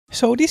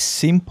So this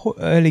simple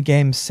early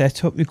game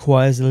setup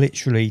requires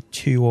literally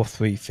 2 or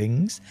 3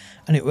 things,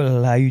 and it will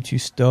allow you to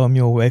storm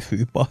your way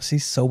through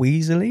bosses so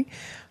easily,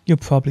 you'll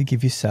probably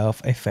give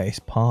yourself a face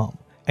palm.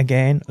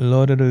 Again,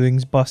 Lord of the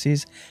Rings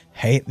bosses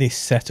hate this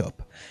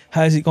setup.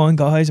 How's it going,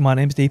 guys? My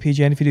name's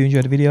DPJ, and if you do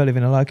enjoy the video,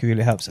 leaving a like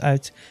really helps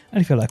out,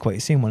 and if you like what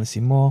you see and want to see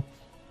more,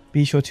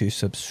 be sure to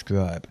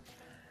subscribe.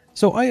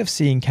 So I have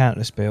seen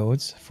countless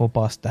builds for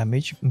boss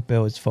damage,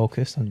 builds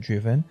focused and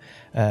driven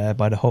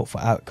by the hopeful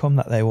outcome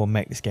that they will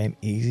make this game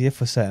easier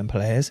for certain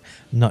players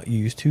not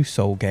used to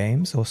soul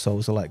games or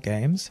souls-alike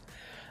games.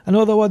 And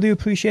although I do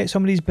appreciate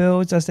some of these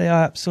builds as they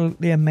are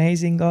absolutely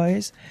amazing,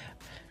 guys,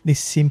 this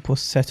simple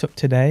setup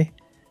today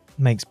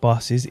makes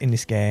bosses in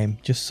this game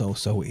just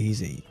so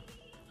easy.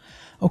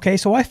 Okay,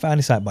 so I found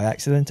this out by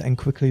accident and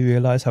quickly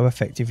realised how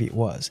effective it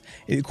was.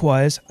 It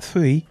requires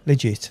 3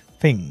 legit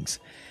things.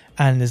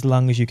 And as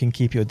long as you can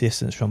keep your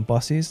distance from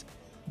bosses,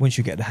 once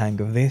you get the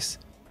hang of this,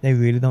 they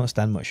really don't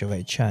stand much of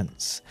a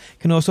chance. It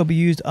can also be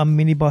used on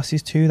mini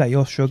bosses too that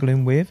you're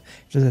struggling with.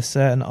 If there's a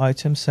certain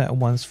item, certain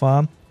one's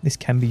farm, this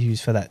can be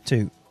used for that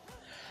too.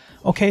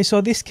 Okay, so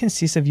this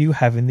consists of you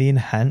having the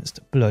enhanced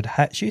blood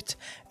hatchet,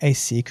 a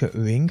secret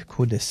ring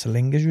called the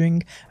Slinger's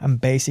ring, and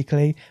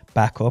basically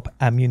backup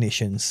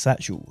ammunition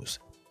satchels.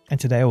 And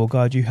today I will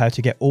guide you how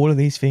to get all of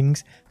these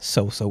things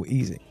so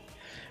easy.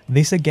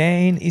 This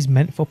again is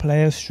meant for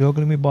players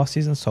struggling with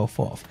bosses and so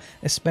forth,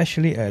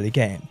 especially early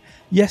game.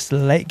 Yes,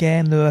 late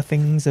game there are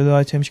things, there are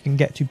items you can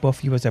get to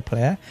buff you as a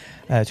player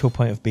to a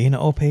point of being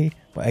OP,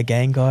 but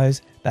again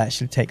guys, that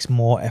actually takes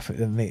more effort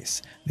than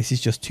this. This is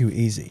just too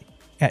easy.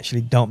 It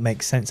actually don't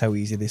make sense how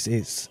easy this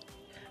is.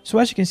 So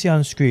as you can see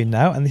on screen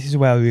now, and this is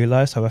where I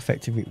realised how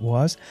effective it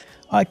was,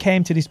 I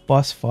came to this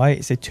boss fight.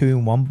 It's a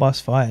 2-in-1 boss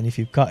fight, and if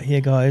you've got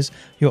here guys,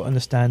 you'll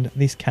understand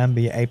this can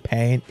be a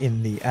pain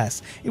in the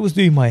ass. It was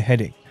doing my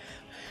head in.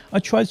 I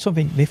tried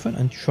something different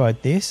and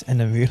tried this, and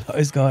then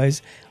realised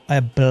guys, I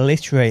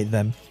obliterated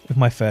them with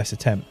my first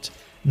attempt,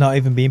 not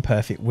even being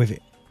perfect with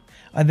it.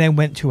 I then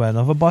went to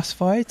another boss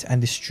fight and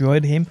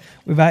destroyed him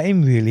without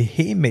him really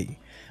hitting me.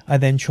 I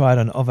then tried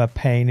on other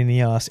pain in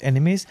the arse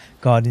enemies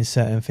guarding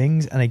certain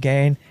things, and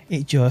again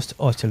it just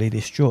utterly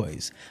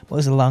destroys, but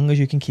as long as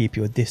you can keep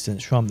your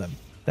distance from them.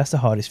 That's the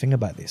hardest thing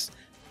about this.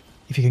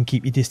 If you can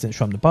keep your distance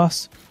from the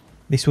boss,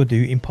 this will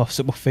do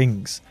impossible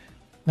things.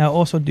 Now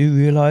also do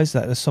realise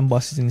that there's some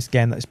bosses in this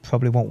game that this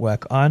probably won't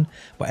work on,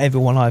 but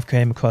everyone I've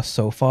came across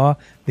so far,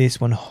 this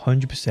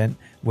 100%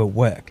 will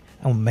work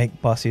and will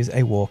make bosses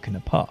a walk in the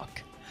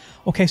park.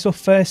 Okay, so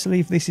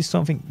firstly, if this is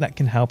something that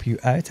can help you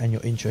out and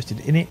you're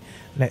interested in it,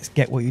 let's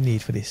get what you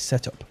need for this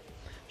setup.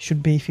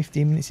 Should be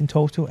 15 minutes in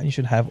total and you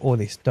should have all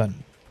this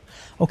done.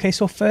 Okay,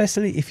 so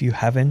firstly, if you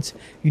haven't,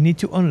 you need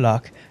to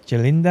unlock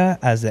Gerlinde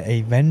as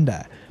a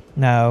vendor.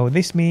 Now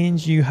this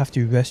means you have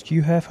to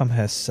rescue her from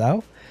her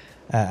cell.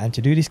 And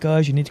to do this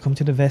guys, you need to come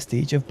to the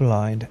vestige of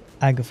Blind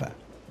Agatha.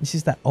 This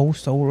is that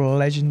also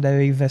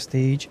legendary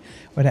vestige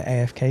where the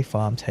AFK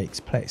farm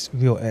takes place,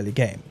 real early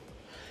game.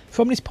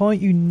 From this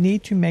point you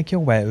need to make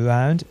your way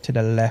around to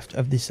the left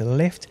of this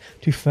lift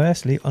to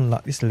firstly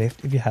unlock this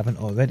lift if you haven't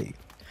already.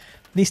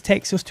 This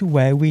takes us to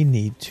where we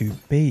need to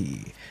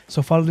be.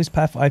 So follow this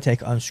path I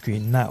take on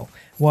screen now.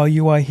 While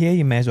you are here,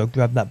 you may as well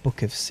grab that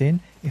book of sin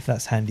if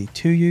that's handy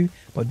to you,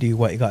 but do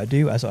what you gotta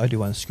do as I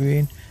do on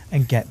screen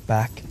and get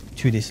back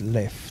to this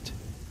lift.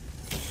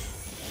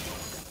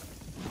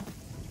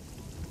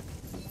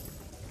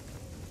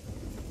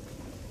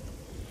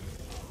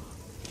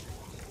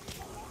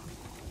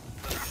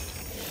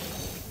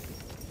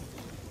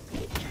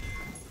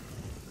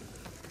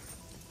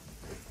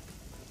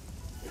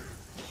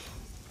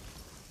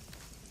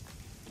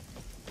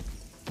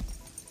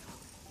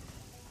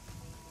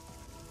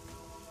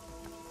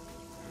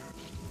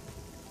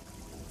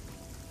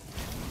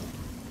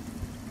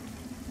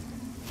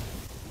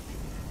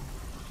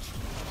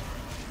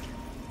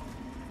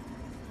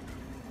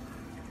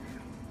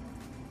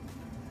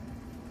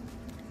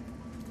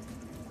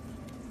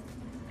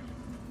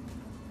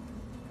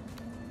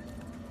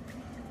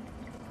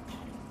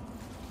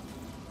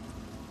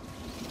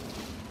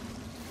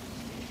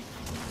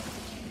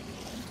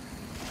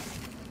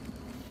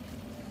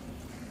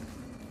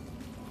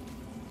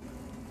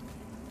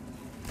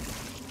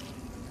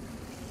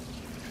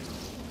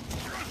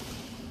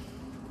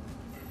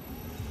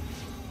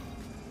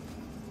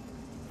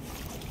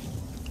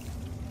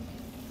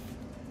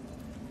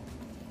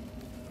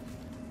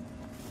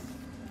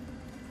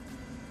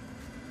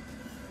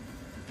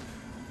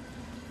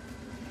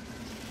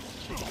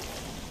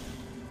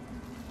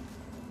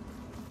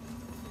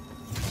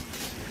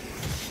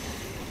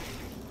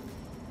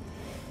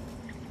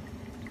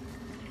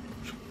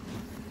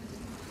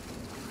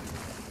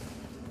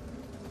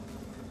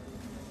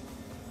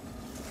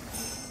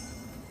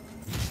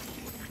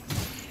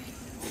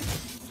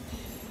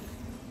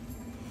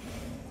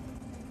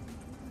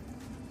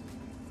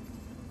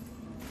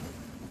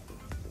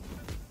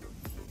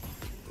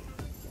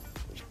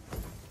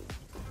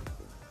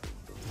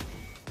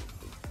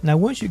 Now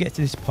once you get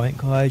to this point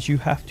guys, you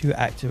have to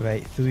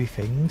activate 3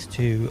 things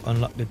to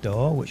unlock the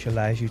door, which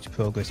allows you to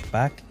progress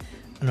back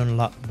and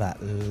unlock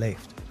that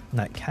lift.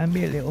 Now it can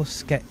be a little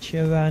sketchy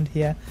around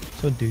here,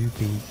 so do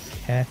be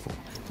careful,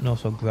 and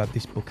also grab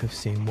this book of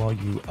sin while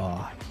you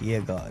are here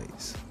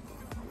guys.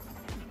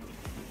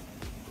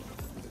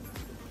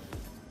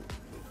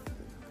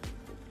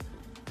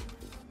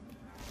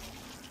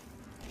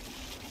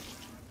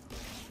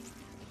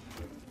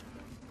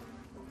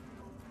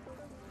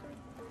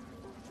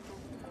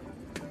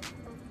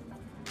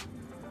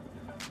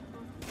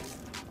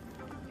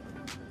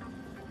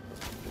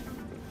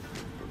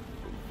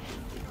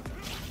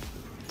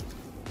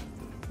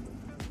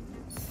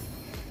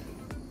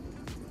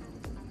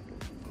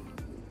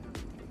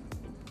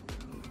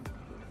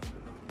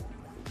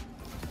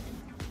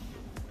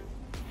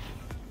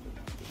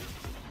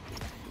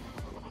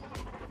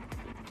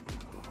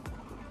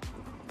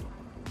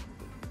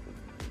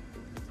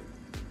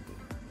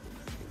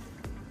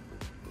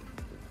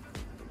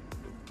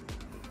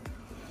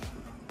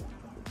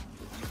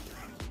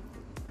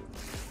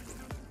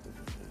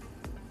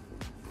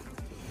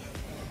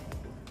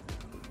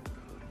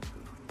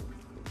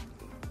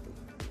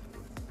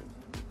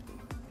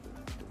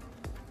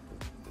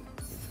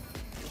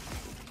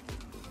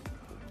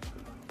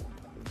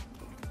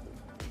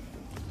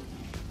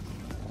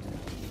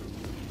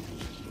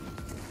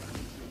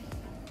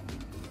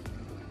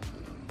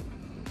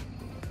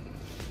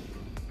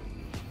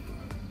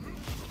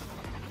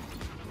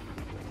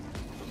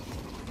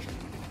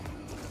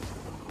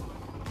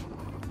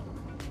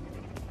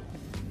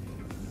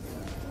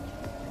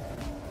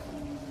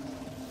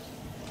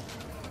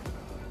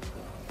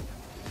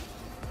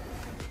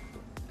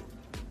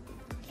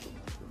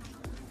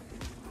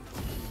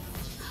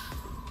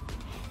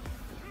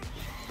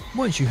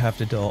 Once you have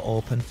the door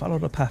open, follow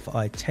the path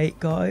I take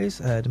guys.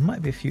 There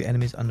might be a few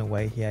enemies on the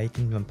way here, you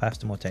can run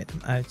past them or take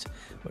them out,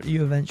 but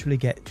you eventually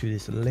get to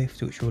this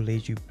lift which will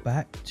lead you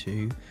back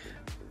to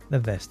the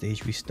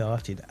vestige we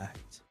started at.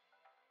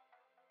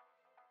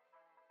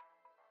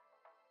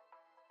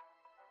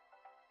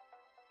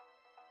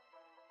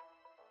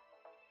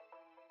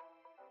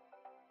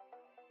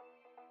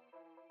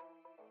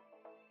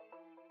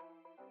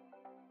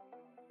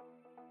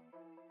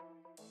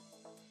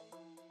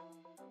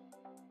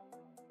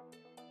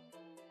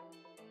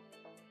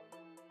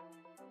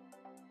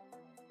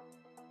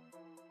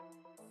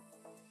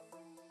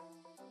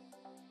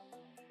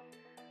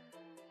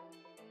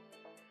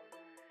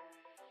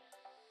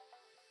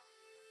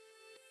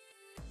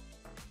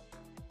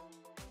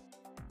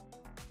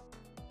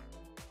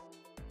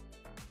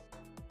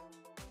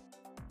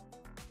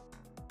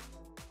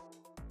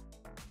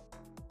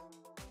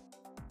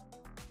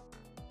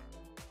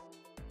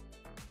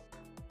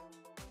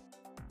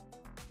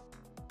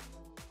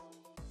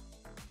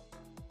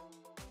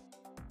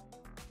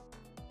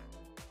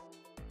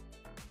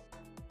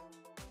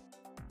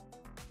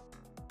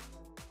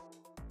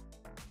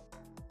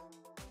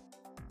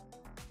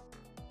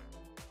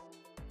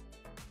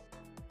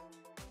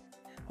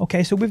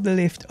 Okay, so with the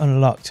lift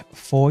unlocked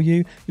for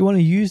you, you want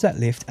to use that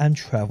lift and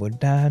travel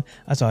down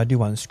as I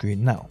do on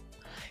screen now.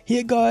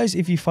 Here guys,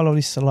 if you follow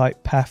this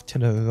slight path to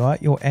the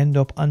right, you'll end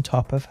up on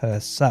top of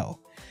her cell.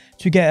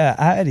 To get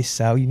her out of this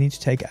cell, you need to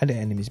take out the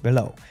enemies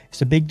below.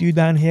 It's a big dude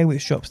down here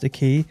which drops the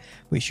key,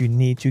 which you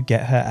need to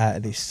get her out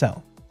of this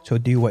cell. So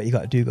do what you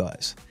got to do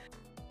guys.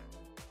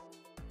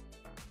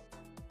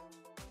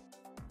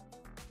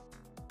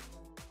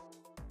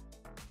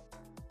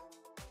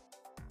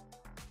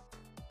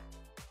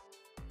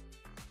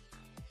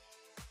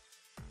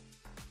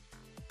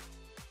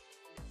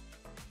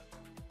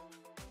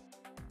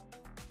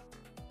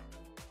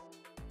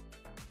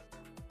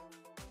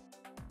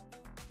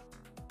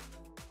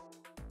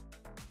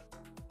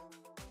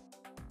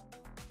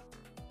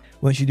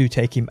 Once you do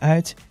take him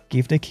out,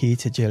 give the key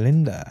to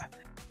Gerlinde.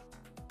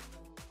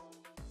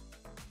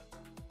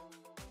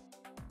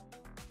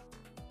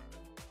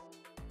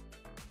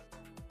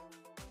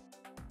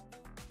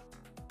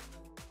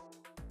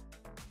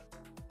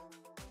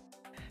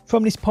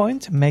 From this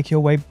point, make your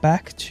way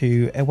back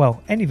to,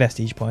 well, any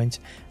vestige point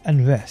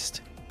and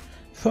rest.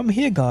 From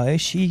here guys,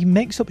 she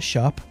makes up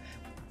shop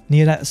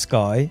near that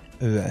sky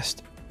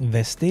rest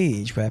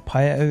vestige where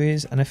Pieta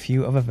is and a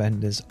few other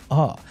vendors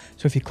are.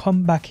 So if you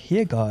come back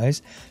here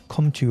guys,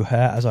 come to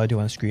her as I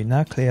do on screen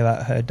now, clear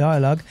out her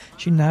dialogue,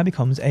 she now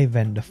becomes a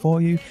vendor for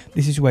you.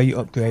 This is where you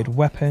upgrade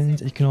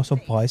weapons, you can also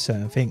buy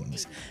certain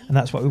things, and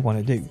that's what we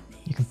want to do.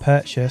 You can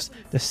purchase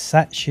the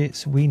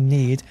sachets we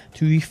need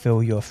to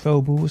refill your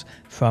throwables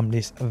from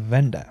this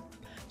vendor.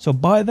 So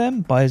buy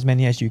them, buy as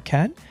many as you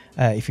can.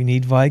 If you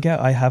need Viger,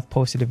 I have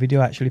posted a video,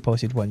 I actually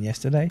posted one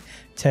yesterday,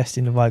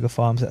 testing the Viger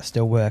farms that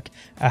still work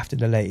after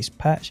the latest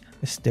patch.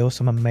 There's still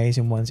some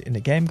amazing ones in the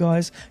game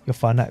guys. You'll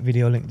find that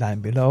video link down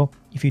below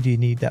if you do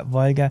need that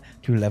Viger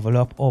to level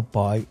up or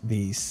buy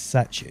these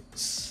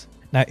sachets.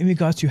 Now in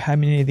regards to how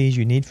many of these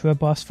you need for a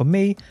boss, for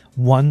me,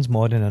 one's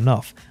more than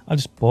enough. I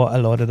just bought a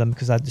lot of them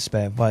because I had to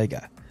spare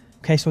Viger.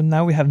 Okay, so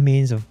now we have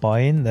means of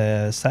buying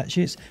the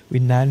sachets. We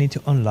now need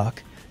to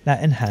unlock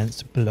that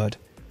enhanced blood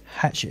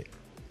hatchet.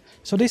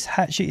 So this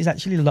hatchet is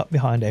actually locked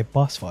behind a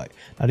boss fight.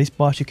 Now this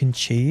boss you can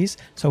cheese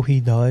so he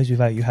dies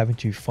without you having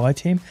to fight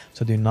him,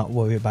 so do not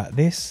worry about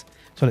this.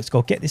 So let's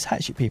go get this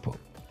hatchet, people.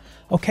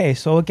 Okay,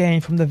 so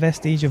again from the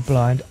vestige of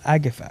blind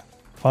Agatha,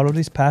 follow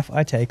this path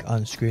I take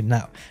on screen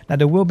now. Now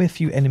there will be a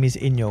few enemies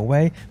in your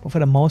way, but for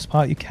the most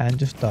part you can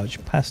just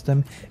dodge past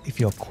them if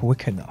you're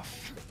quick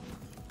enough.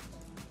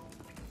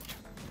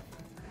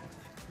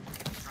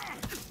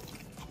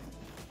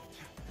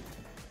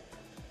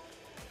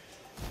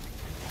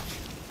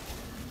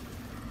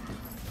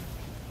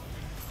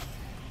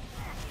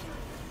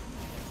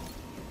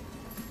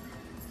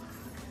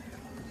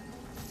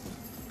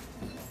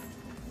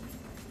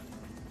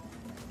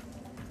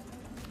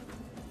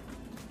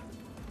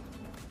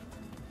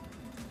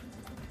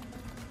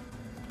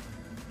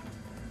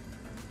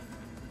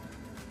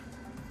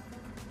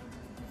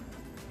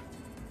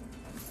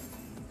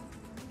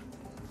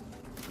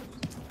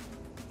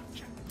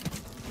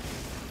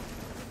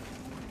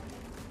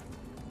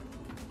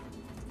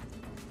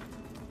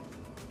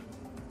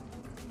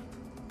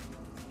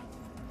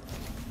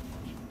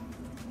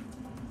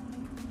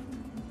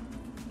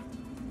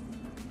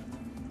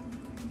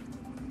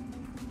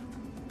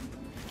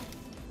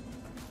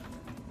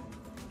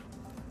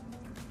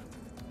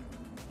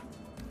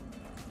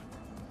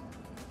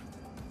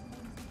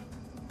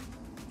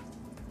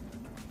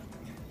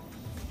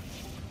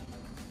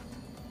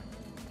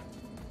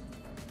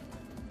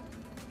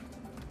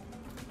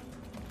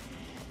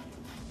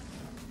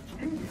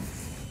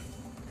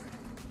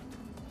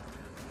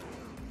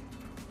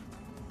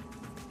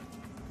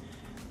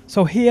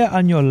 So here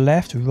on your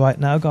left right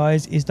now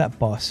guys is that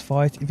boss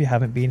fight if you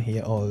haven't been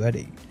here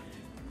already.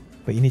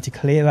 But you need to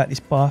clear out this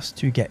boss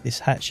to get this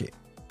hatchet.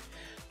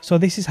 So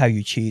this is how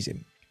you cheese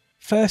him.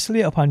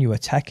 Firstly, upon you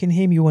attacking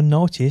him, you will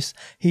notice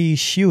he is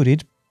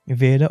shielded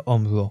via the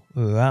Umbral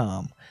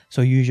Ram.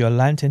 So use your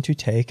lantern to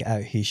take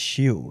out his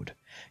shield.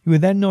 You will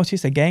then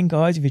notice again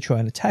guys, if you try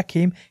and attack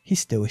him, he's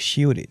still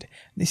shielded.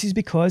 This is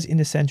because in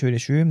the center of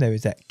this room there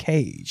is that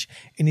cage.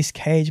 In this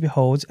cage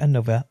beholds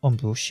another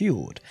Umbral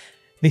shield.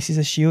 This is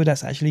a shield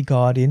that's actually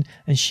guarding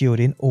and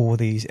shielding all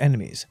these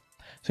enemies.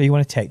 So you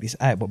want to take this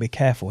out, but be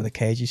careful, the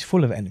cage is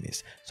full of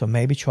enemies. So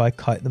maybe try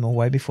kite them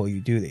away before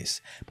you do this.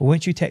 But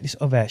once you take this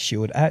other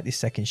shield out, this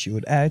second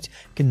shield out,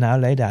 you can now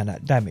lay down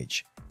that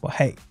damage. But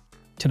hey,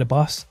 to the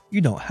boss,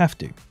 you don't have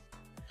to.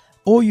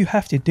 All you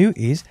have to do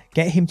is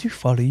get him to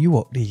follow you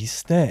up these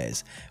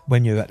stairs.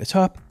 When you're at the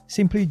top,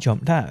 simply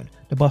jump down.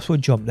 The boss will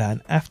jump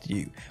down after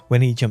you.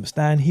 When he jumps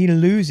down, he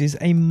loses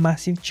a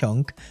massive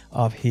chunk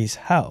of his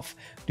health.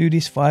 Do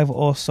this 5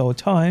 or so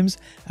times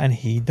and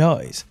he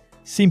dies.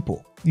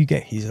 Simple, you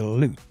get his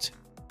loot.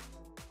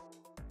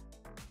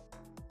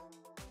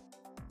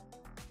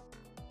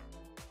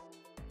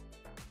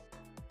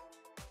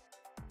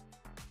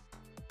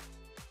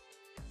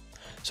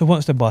 So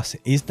once the boss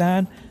is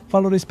down,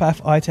 follow this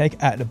path I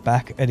take at the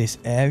back of this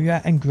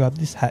area and grab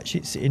this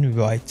hatchet sitting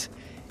right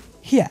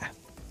here.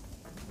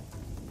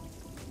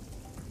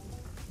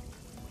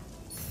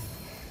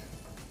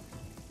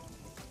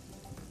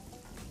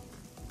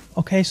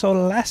 Okay, so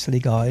lastly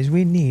guys,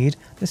 we need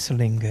the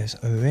Slinger's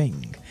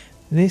ring.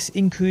 This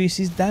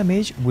increases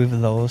damage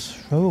with those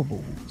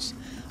throwables.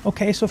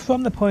 Okay, so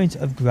from the point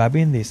of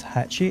grabbing this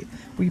hatchet,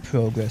 we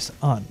progress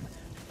on.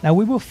 Now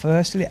we will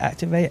firstly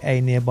activate a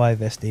nearby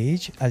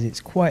vestige, as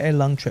it's quite a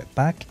long trek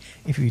back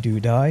if you do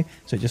die,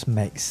 so it just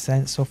makes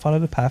sense, so follow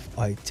the path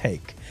I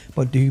take.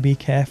 But do be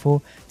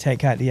careful,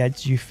 take out the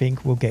edge you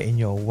think will get in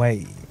your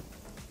way.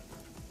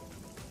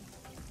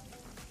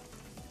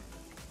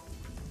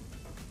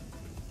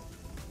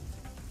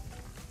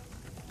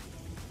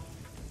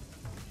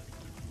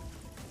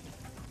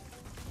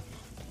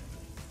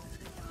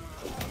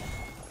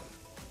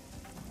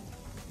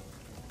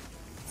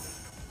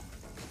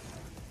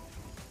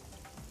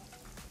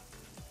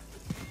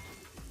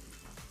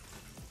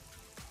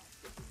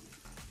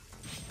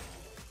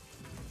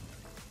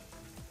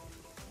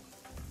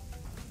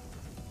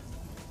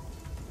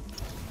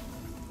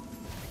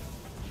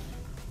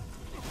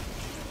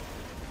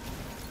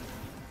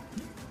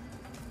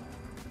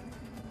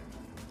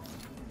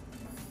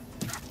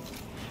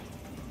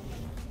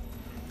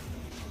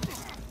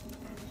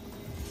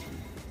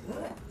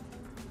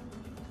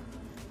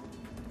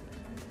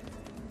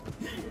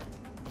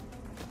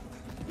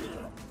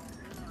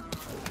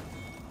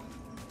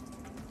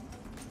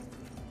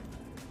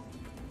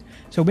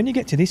 So when you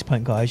get to this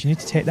point guys, you need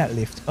to take that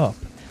lift up.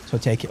 So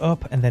take it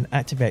up and then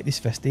activate this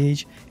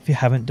vestige if you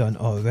haven't done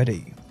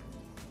already.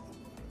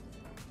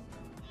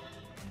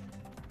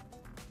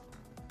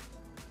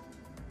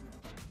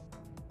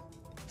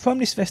 From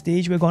this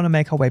vestige we're going to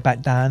make our way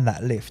back down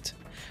that lift.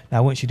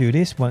 Now once you do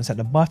this, once at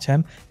the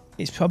bottom,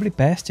 it's probably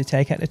best to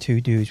take out the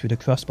 2 dudes with the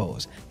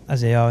crossbows,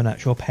 as they are an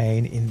actual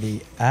pain in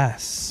the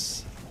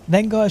ass.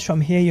 Then guys, from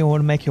here you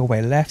want to make your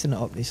way left and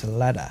up this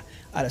ladder.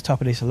 At the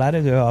top of this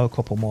ladder there are a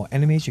couple more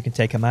enemies, you can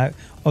take them out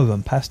or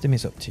run past them,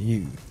 it's up to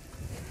you.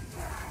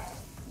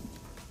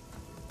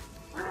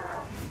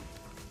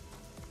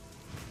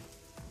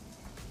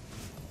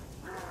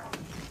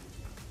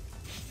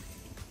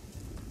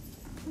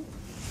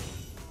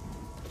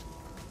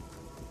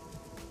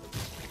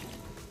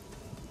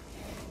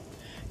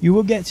 You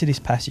will get to this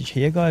passage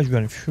here guys,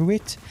 run through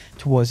it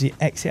towards the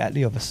exit at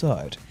the other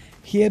side.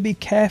 Here be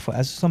careful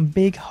as some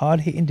big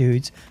hard hitting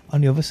dudes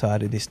on the other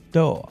side of this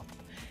door.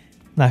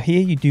 Now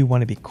here you do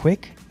want to be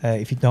quick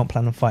if you don't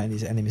plan on fighting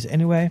these enemies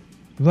anyway.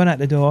 Run out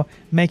the door,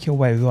 make your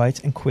way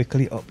right and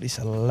quickly up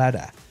this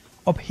ladder.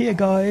 Up here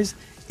guys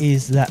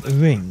is that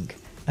ring,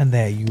 and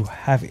there you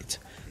have it.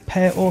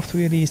 Pair all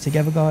three of these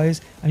together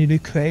guys and you do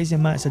crazy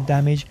amounts of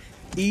damage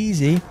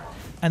easy,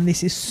 and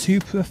this is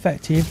super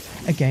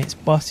effective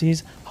against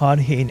bosses, hard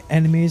hitting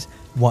enemies,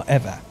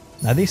 whatever.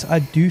 Now this I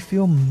do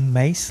feel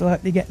may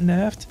slightly get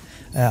nerfed.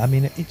 I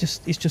mean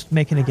it's just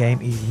making a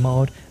game easy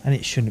mode, and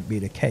it shouldn't be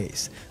the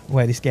case.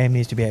 Where this game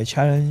needs to be a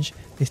challenge,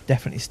 this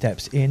definitely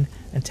steps in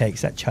and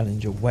takes that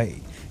challenge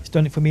away. It's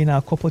done it for me now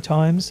a couple of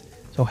times,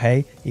 so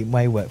hey, it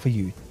may work for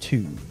you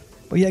too.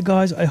 But yeah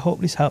guys, I hope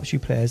this helps you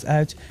players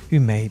out who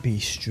may be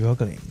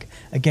struggling.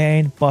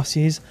 Again,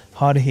 bosses,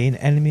 harder hitting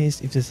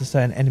enemies, if there's a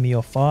certain enemy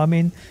you're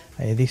farming,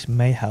 this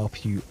may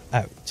help you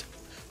out.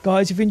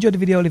 Guys, if you enjoyed the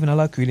video, leaving a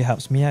like really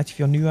helps me out. If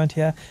you're new around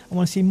here and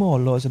want to see more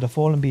Lords of the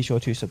Fallen, be sure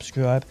to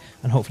subscribe.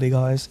 And hopefully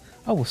guys,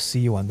 I will see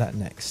you on that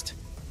next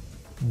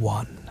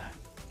one.